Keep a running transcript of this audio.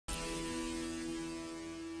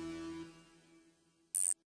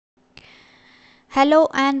Hello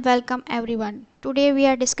and welcome everyone. Today we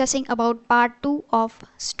are discussing about part 2 of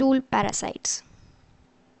stool parasites.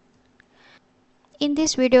 In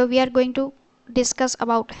this video we are going to discuss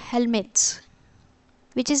about helminths,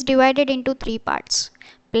 which is divided into three parts: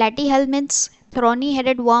 platyhelminths,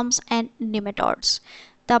 thorny-headed worms and nematodes.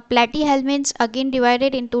 The platyhelminths again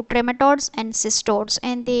divided into trematodes and cystodes,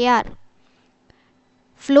 and they are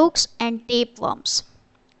flukes and tapeworms.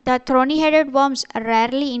 The thorny-headed worms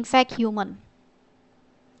rarely infect human,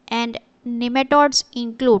 and nematodes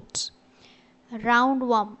includes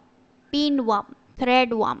roundworm, pinworm,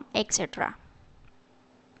 threadworm, etc.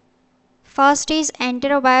 First is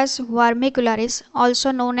Enterobius vermicularis,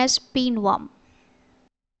 also known as pinworm.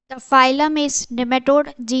 The phylum is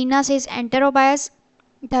nematode, genus is Enterobius.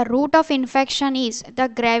 The route of infection is the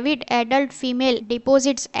gravid adult female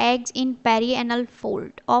deposits eggs in perianal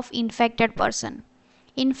fold of infected person.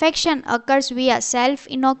 Infection occurs via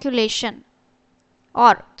self-inoculation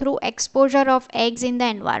or through exposure of eggs in the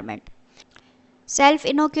environment.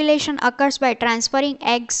 Self-inoculation occurs by transferring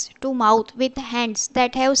eggs to mouth with hands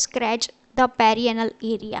that have scratched the perianal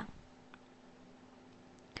area.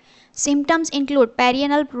 Symptoms include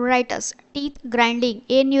perianal pruritus, teeth grinding,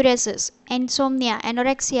 enuresis, insomnia,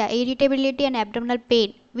 anorexia, irritability and abdominal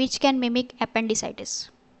pain, which can mimic appendicitis.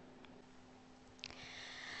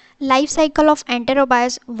 Life cycle of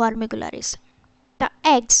Enterobius vermicularis. The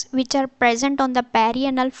eggs which are present on the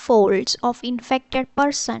perianal folds of infected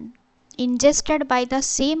person ingested by the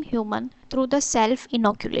same human through the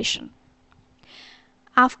self-inoculation.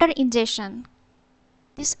 After ingestion,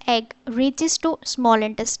 this egg reaches to small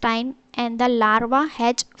intestine and the larva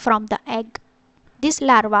hatch from the egg. This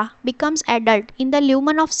larva becomes adult in the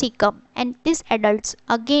lumen of cecum, and these adults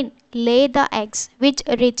again lay the eggs which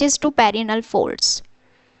reaches to perianal folds.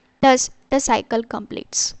 Thus the cycle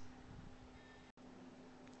completes.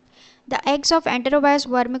 The eggs of Enterobius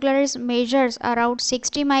vermicularis measures around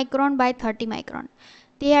 60 micron by 30 micron.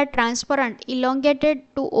 They are transparent, elongated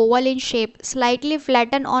to oval in shape, slightly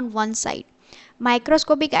flattened on one side.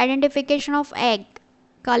 Microscopic identification of egg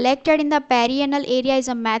collected in the perianal area is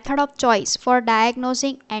a method of choice for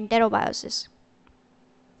diagnosing enterobiosis.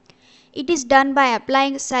 It is done by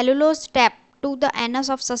applying cellulose tape to the anus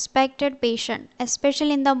of suspected patient,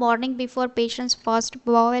 especially in the morning before patient's first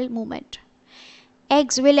bowel movement.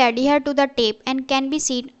 Eggs will adhere to the tape and can be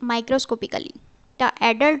seen microscopically. The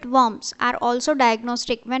adult worms are also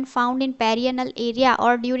diagnostic when found in perianal area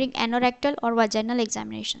or during anorectal or vaginal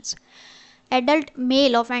examinations. Adult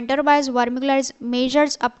male of Enterobius vermicularis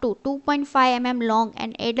measures up to 2.5 mm long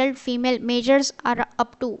and adult female measures are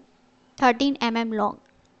up to 13 mm long.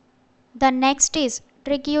 The next is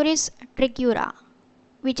Trichuris trichura,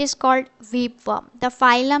 which is called whipworm. The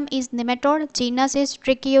phylum is nematode, genus is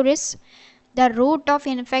Trichuris. The route of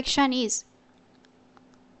infection is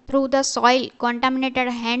through the soil, contaminated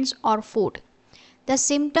hands or food. The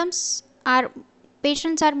symptoms are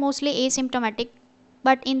patients are mostly asymptomatic,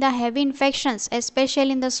 but in the heavy infections,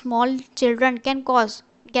 especially in the small children, can cause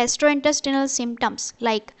gastrointestinal symptoms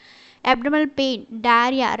like abdominal pain,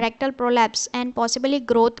 diarrhea, rectal prolapse and possibly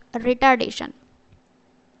growth retardation.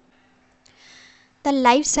 The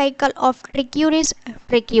life cycle of Trichuris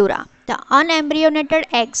trichura. The unembryonated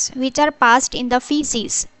eggs which are passed in the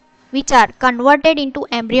feces, which are converted into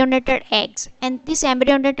embryonated eggs, and these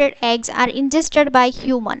embryonated eggs are ingested by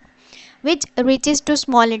human, which reaches to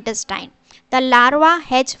small intestine. The larva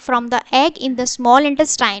hatch from the egg in the small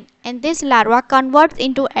intestine, and this larva converts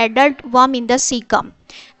into adult worm in the cecum.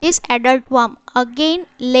 This adult worm again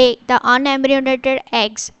lay the unembryonated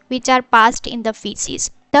eggs which are passed in the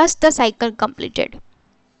feces. Thus the cycle completed.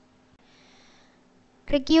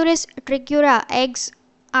 Trichuris trichura eggs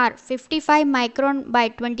are 55 micron by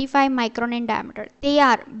 25 micron in diameter. They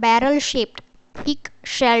are barrel shaped, thick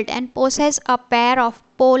shelled and possess a pair of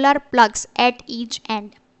polar plugs at each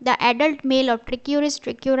end. The adult male of Trichuris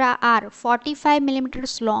trichura are 45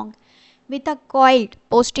 mm long with a coiled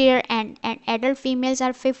posterior end, and adult females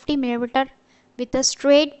are 50 mm with a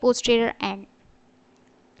straight posterior end.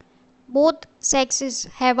 Both sexes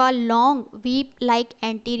have a long whip-like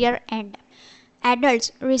anterior end.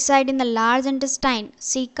 Adults reside in the large intestine,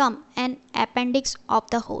 cecum and appendix of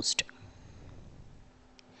the host.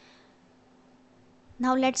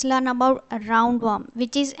 Now let's learn about roundworm,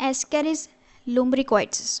 which is Ascaris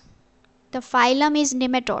lumbricoides. The phylum is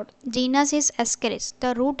nematode, genus is Ascaris.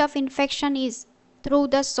 The route of infection is through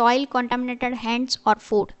the soil, contaminated hands or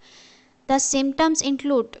food. The symptoms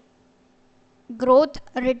include growth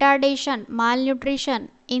retardation, malnutrition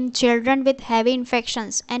in children with heavy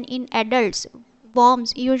infections, and in adults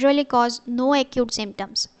worms usually cause no acute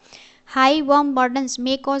symptoms. High worm burdens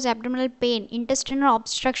may cause abdominal pain, intestinal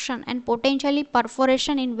obstruction, and potentially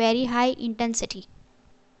perforation in very high intensity.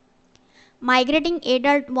 Migrating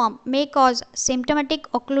adult worm may cause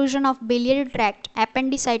symptomatic occlusion of biliary tract,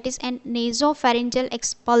 appendicitis, and nasopharyngeal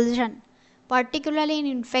expulsion, particularly in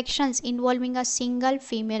infections involving a single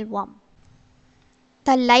female worm.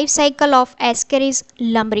 The life cycle of Ascaris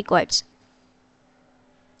lumbricoids.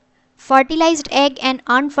 Fertilized egg and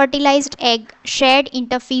unfertilized egg shed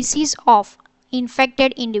interfaces of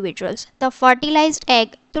infected individuals. The fertilized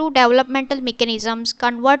egg, through developmental mechanisms,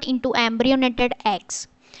 convert into embryonated eggs.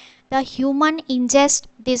 The human ingests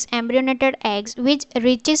these embryonated eggs, which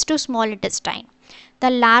reaches to small intestine. The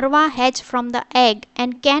larva hatch from the egg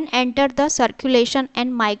and can enter the circulation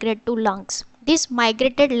and migrate to lungs. These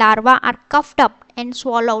migrated larvae are coughed up and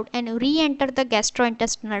swallowed and re-enter the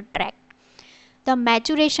gastrointestinal tract. The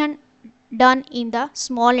maturation done in the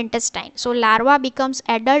small intestine. So larva becomes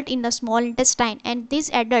adult in the small intestine, and this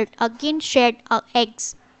adult again shed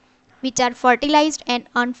eggs which are fertilized and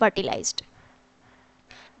unfertilized.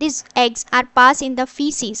 These eggs are passed in the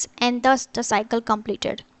feces and thus the cycle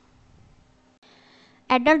completed.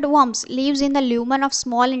 Adult worms lives in the lumen of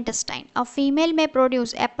small intestine. A female may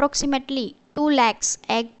produce approximately 2 lakhs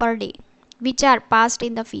eggs per day, which are passed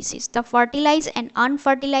in the feces. The fertilized and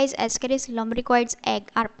unfertilized Ascaris lumbricoids egg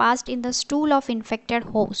are passed in the stool of infected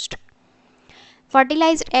host.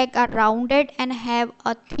 Fertilized eggs are rounded and have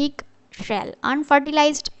a thick shell.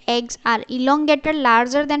 Unfertilized eggs are elongated,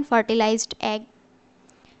 larger than fertilized egg,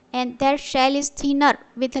 and their shell is thinner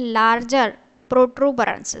with larger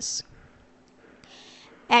protuberances.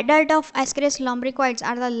 Adult of Ascaris lumbricoids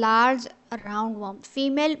are the large roundworm.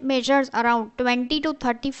 Female measures around 20 to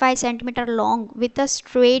 35 cm long with a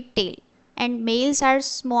straight tail, and males are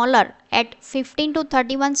smaller at 15 to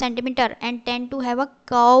 31 cm and tend to have a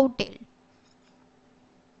curved tail.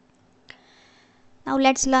 Now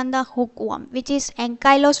let's learn the hookworm, which is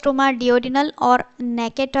Ankylostoma duodenal or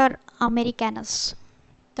Necator americanus.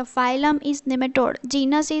 The phylum is Nematode,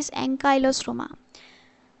 genus is Ankylostoma.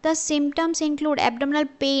 The symptoms include abdominal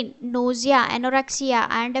pain, nausea, anorexia,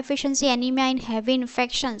 iron deficiency, anemia in heavy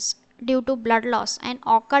infections due to blood loss, and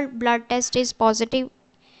occult blood test is positive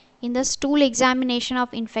in the stool examination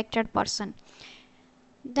of infected person.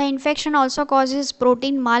 The infection also causes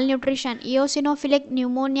protein malnutrition, eosinophilic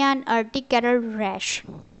pneumonia, and urticarial rash.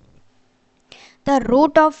 The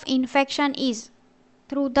route of infection is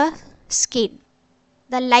through the skin.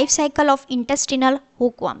 The life cycle of intestinal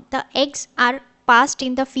hookworm. The eggs are passed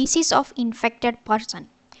in the feces of infected person.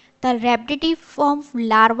 The rhabditiform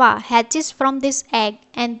larva hatches from this egg,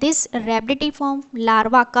 and this rhabditiform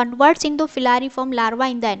larva converts into filariform larva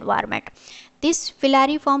in the environment. This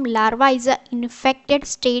filariform larva is the infected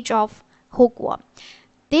stage of hookworm.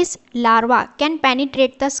 This larva can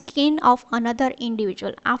penetrate the skin of another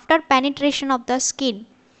individual. After penetration of the skin,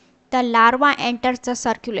 the larva enters the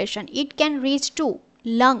circulation. It can reach to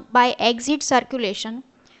lung by exit circulation.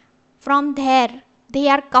 From there, they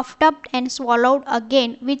are coughed up and swallowed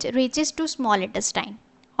again, which reaches to small intestine.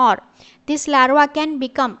 Or this larva can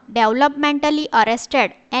become developmentally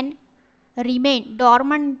arrested and remain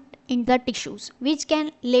dormant in the tissues, which can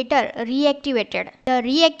later reactivated. The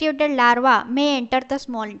reactivated larva may enter the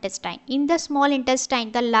small intestine. In the small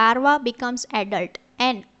intestine, the larva becomes adult,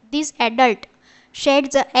 and this adult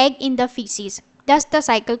sheds the egg in the feces. Thus the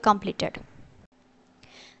cycle completed.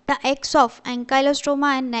 The eggs of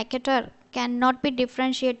Ankylostoma and Necator cannot be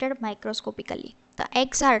differentiated microscopically. The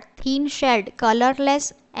eggs are thin-shelled,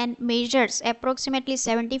 colorless, and measures approximately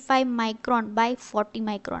 75 micron by 40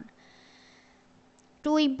 micron.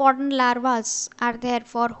 Two important larvas are there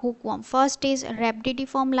for hookworm. First is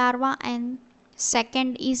rhabditiform larva, and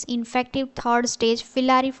second is infective third stage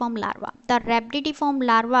filariform larva. The rhabditiform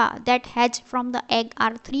larva that hatch from the egg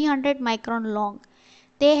are 300 micron long.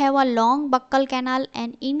 They have a long buccal canal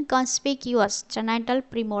and inconspicuous genital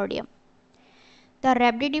primordium. The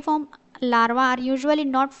rhabditiform larvae are usually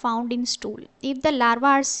not found in stool. If the larvae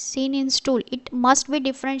are seen in stool, it must be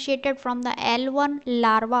differentiated from the L1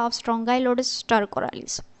 larva of Strongyloides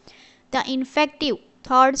stercoralis. The infective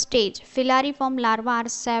third stage filariform larvae are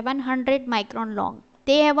 700 micron long.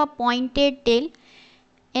 They have a pointed tail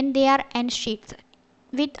and they are ensheathed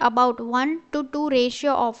with about 1:2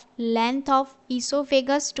 ratio of length of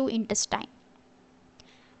esophagus to intestine.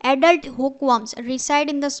 Adult hookworms reside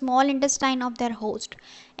in the small intestine of their host.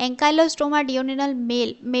 Ankylostoma duodenal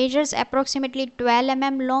male measures approximately 12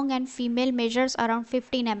 mm long and female measures around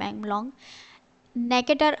 15 mm long.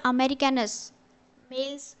 Necator americanus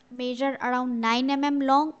males measure around 9 mm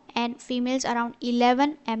long and females around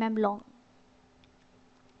 11 mm long.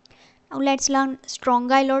 Now let's learn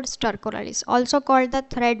Strongyloid stercoralis, also called the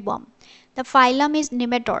threadworm. The phylum is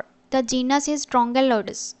Nematode. The genus is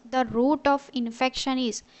Strongyloides. The route of infection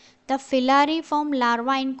is the filariform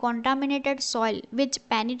larva in contaminated soil which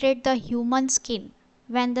penetrate the human skin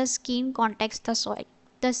when the skin contacts the soil.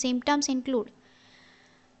 The symptoms include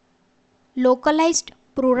localized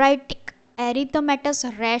pruritic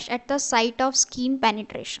erythematous rash at the site of skin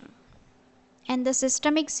penetration. And the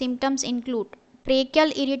systemic symptoms include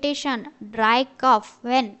tracheal irritation, dry cough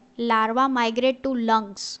when larvae migrate to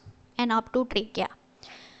lungs and up to trachea.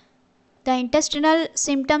 The intestinal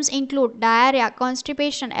symptoms include diarrhea,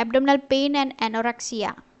 constipation, abdominal pain, and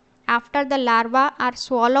anorexia after the larvae are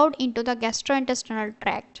swallowed into the gastrointestinal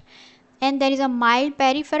tract. And there is a mild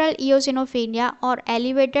peripheral eosinophilia or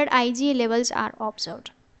elevated IgE levels are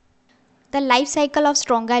observed. The life cycle of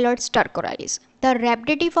Strongyloid stercoralis. The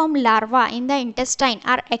rhabditiform larvae in the intestine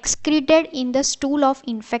are excreted in the stool of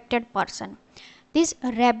infected person. This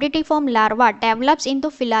rhabditiform larva develops into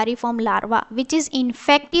filariform larva, which is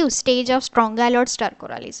infective stage of Strongyloid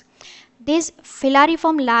stercoralis. This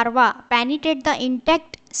filariform larva penetrate the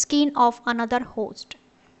intact skin of another host.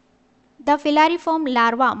 The filariform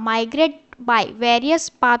larvae migrate by various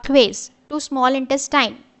pathways to small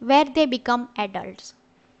intestine where they become adults.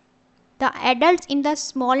 The adults in the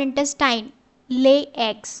small intestine lay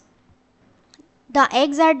eggs. The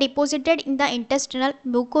eggs are deposited in the intestinal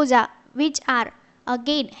mucosa, which are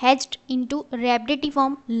again hatched into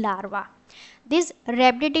rhabditiform larvae. This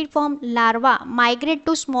rhabditiform larvae migrate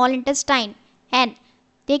to small intestine and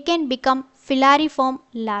they can become filariform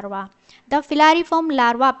larvae. The filariform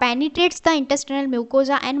larva penetrates the intestinal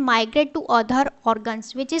mucosa and migrate to other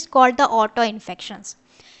organs, which is called the autoinfections.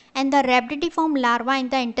 And the rhabditiform larvae in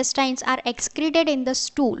the intestines are excreted in the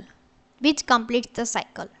stool, which completes the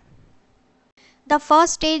cycle. The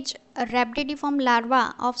first stage rhabditiform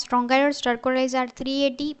larvae of Strongyloid stercoralis are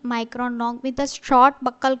 380 micron long with a short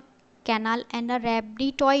buccal canal and a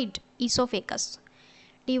rhabditoid esophagus,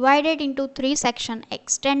 divided into 3 sections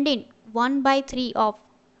extending 1/3 of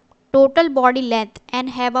total body length and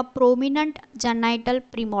have a prominent genital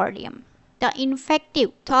primordium. The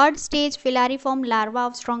infective third stage filariform larvae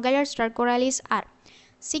of Strongyloid stercoralis are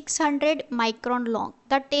 600 micron long.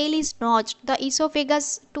 The tail is notched. The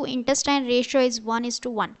esophagus to intestine ratio is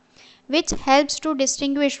 1:1, which helps to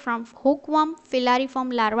distinguish from hookworm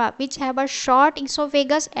filariform larvae, which have a short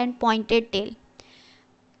esophagus and pointed tail.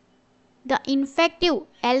 The infective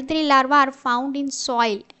L3 larvae are found in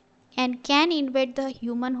soil and can invade the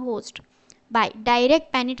human host by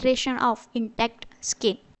direct penetration of intact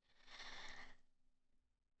skin.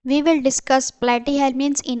 We will discuss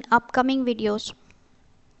platyhelminths in upcoming videos.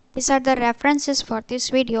 These are the references for this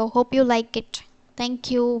video. Hope you like it. Thank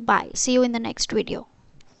you. Bye. See you in the next video.